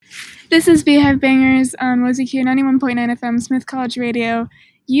This is Beehive Bangers on WZQ 91.9 FM, Smith College Radio.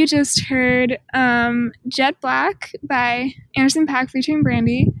 You just heard Jet Black by Anderson .Paak featuring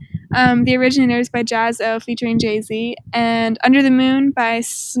Brandy, The Originators by Jazz O featuring Jay-Z, and Under the Moon by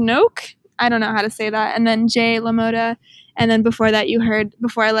Snoke. I don't know how to say that. And then Jay LaMotta. And then before that, you heard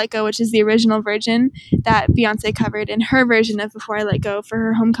Before I Let Go, which is the original version that Beyonce covered in her version of Before I Let Go for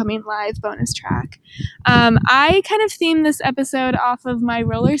her Homecoming Live bonus track. I kind of themed this episode off of my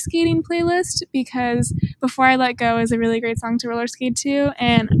roller skating playlist because Before I Let Go is a really great song to roller skate to.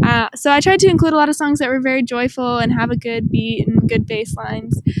 And so I tried to include a lot of songs that were very joyful and have a good beat and good bass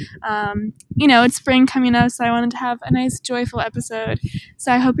lines. It's spring coming up, so I wanted to have a nice, joyful episode.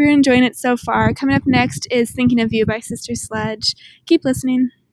 So I hope you're enjoying it so far. Coming up next is Thinking of You by Sister Sledge. Keep listening.